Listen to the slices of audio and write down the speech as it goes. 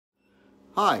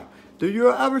Hi, do you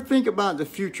ever think about the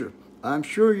future? I'm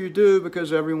sure you do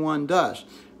because everyone does.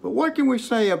 But what can we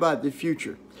say about the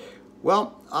future?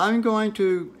 Well, I'm going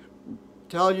to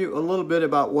tell you a little bit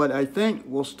about what I think.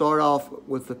 We'll start off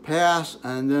with the past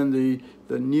and then the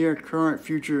near current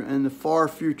future and the far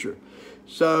future.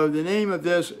 So the name of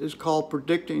this is called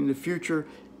Predicting the Future,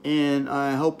 and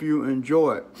I hope you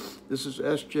enjoy it. This is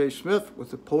S.J. Smith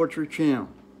with the Poetry Channel.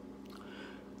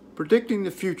 Predicting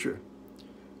the future.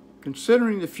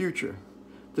 Considering the future.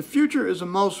 The future is a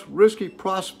most risky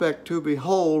prospect to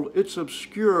behold. It's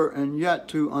obscure and yet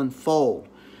to unfold.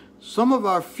 Some of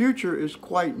our future is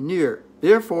quite near.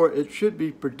 Therefore, it should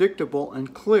be predictable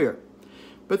and clear.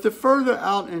 But the further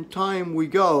out in time we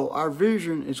go, our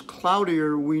vision is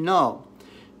cloudier, we know.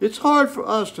 It's hard for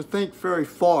us to think very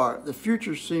far. The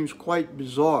future seems quite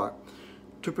bizarre.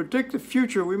 To predict the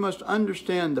future, we must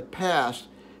understand the past,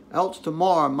 else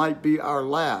tomorrow might be our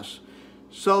last.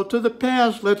 So to the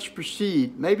past, let's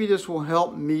proceed. Maybe this will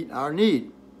help meet our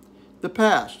need. The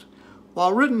past.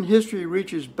 While written history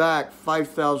reaches back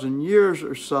 5,000 years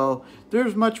or so,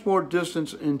 there's much more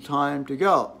distance in time to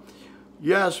go.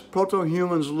 Yes,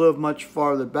 proto-humans live much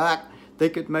farther back. They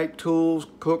could make tools,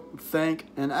 cook, think,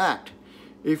 and act.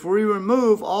 If we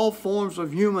remove all forms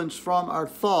of humans from our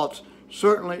thoughts,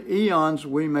 certainly eons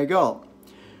we may go.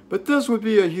 But this would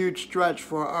be a huge stretch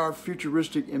for our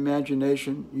futuristic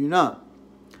imagination, you know.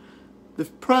 The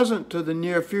present to the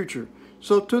near future.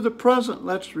 So to the present,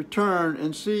 let's return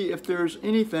and see if there's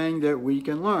anything that we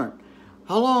can learn.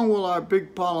 How long will our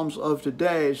big problems of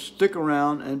today stick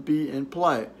around and be in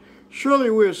play? Surely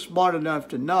we're smart enough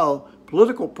to know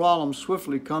political problems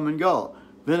swiftly come and go.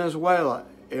 Venezuela,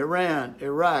 Iran,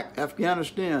 Iraq,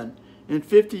 Afghanistan. In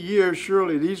 50 years,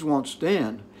 surely these won't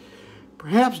stand.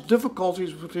 Perhaps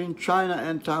difficulties between China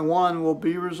and Taiwan will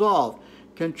be resolved.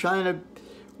 Can China,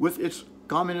 with its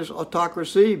communist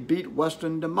autocracy, beat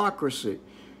Western democracy?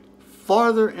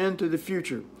 Farther into the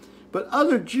future. But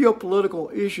other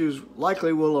geopolitical issues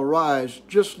likely will arise.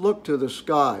 Just look to the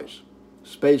skies.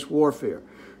 Space warfare.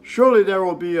 Surely there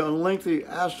will be a lengthy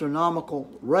astronomical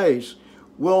race.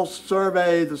 We'll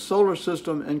survey the solar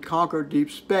system and conquer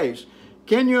deep space.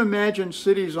 Can you imagine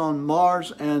cities on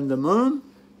Mars and the moon?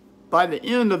 By the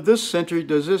end of this century,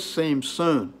 does this seem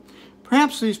soon?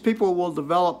 Perhaps these people will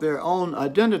develop their own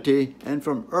identity and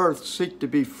from Earth seek to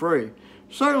be free.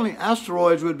 Certainly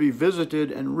asteroids would be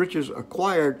visited and riches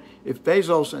acquired if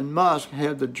Bezos and Musk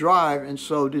had the drive and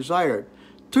so desired.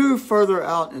 Too further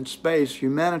out in space,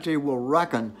 humanity will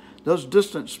reckon. Those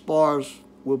distant stars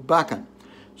will beckon.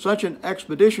 Such an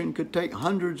expedition could take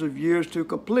hundreds of years to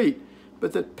complete,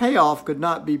 but the payoff could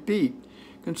not be beat.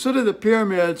 Consider the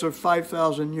pyramids are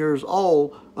 5,000 years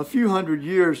old. A few hundred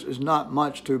years is not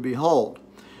much to behold.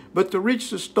 But to reach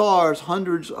the stars,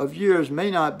 hundreds of years may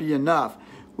not be enough.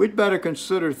 We'd better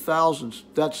consider thousands.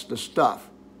 That's the stuff.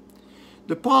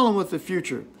 The problem with the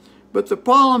future. But the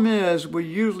problem is we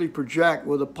usually project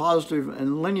with a positive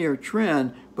and linear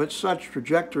trend, but such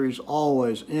trajectories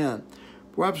always end.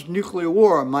 Perhaps nuclear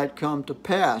war might come to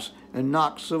pass and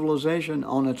knock civilization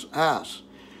on its ass.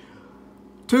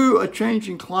 Two, a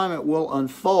changing climate will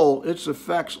unfold. Its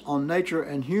effects on nature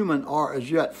and human are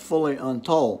as yet fully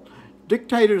untold.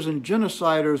 Dictators and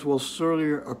genociders will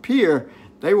surely appear.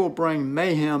 They will bring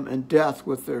mayhem and death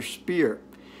with their spear.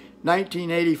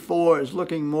 1984 is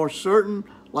looking more certain,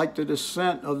 like the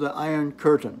descent of the Iron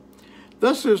Curtain.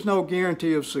 Thus there's no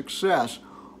guarantee of success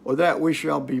or that we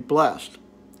shall be blessed.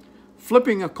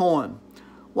 Flipping a coin.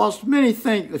 Whilst many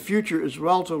think the future is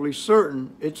relatively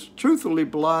certain, it truthfully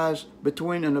lies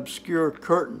between an obscure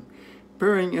curtain.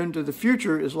 Peering into the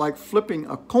future is like flipping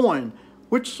a coin.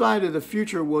 Which side of the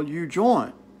future will you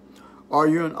join? Are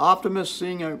you an optimist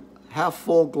seeing a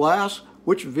half-full glass?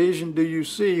 Which vision do you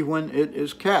see when it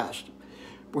is cast?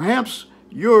 Perhaps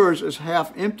yours is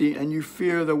half empty and you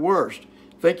fear the worst,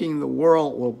 thinking the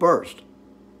world will burst.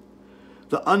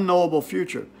 The unknowable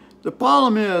future. The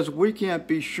problem is we can't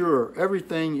be sure.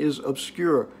 Everything is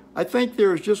obscure. I think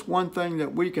there is just one thing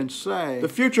that we can say. The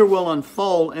future will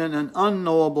unfold in an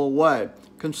unknowable way.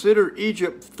 Consider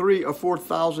Egypt 3,000 or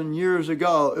 4,000 years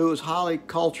ago. It was highly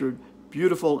cultured,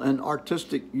 beautiful, and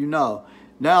artistic, you know.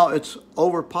 Now it's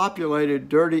overpopulated,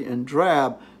 dirty, and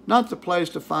drab, not the place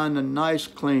to find a nice,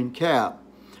 clean cab.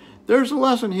 There's a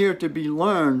lesson here to be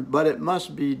learned, but it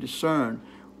must be discerned.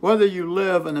 Whether you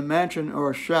live in a mansion or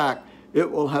a shack, it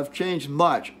will have changed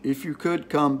much if you could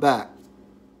come back.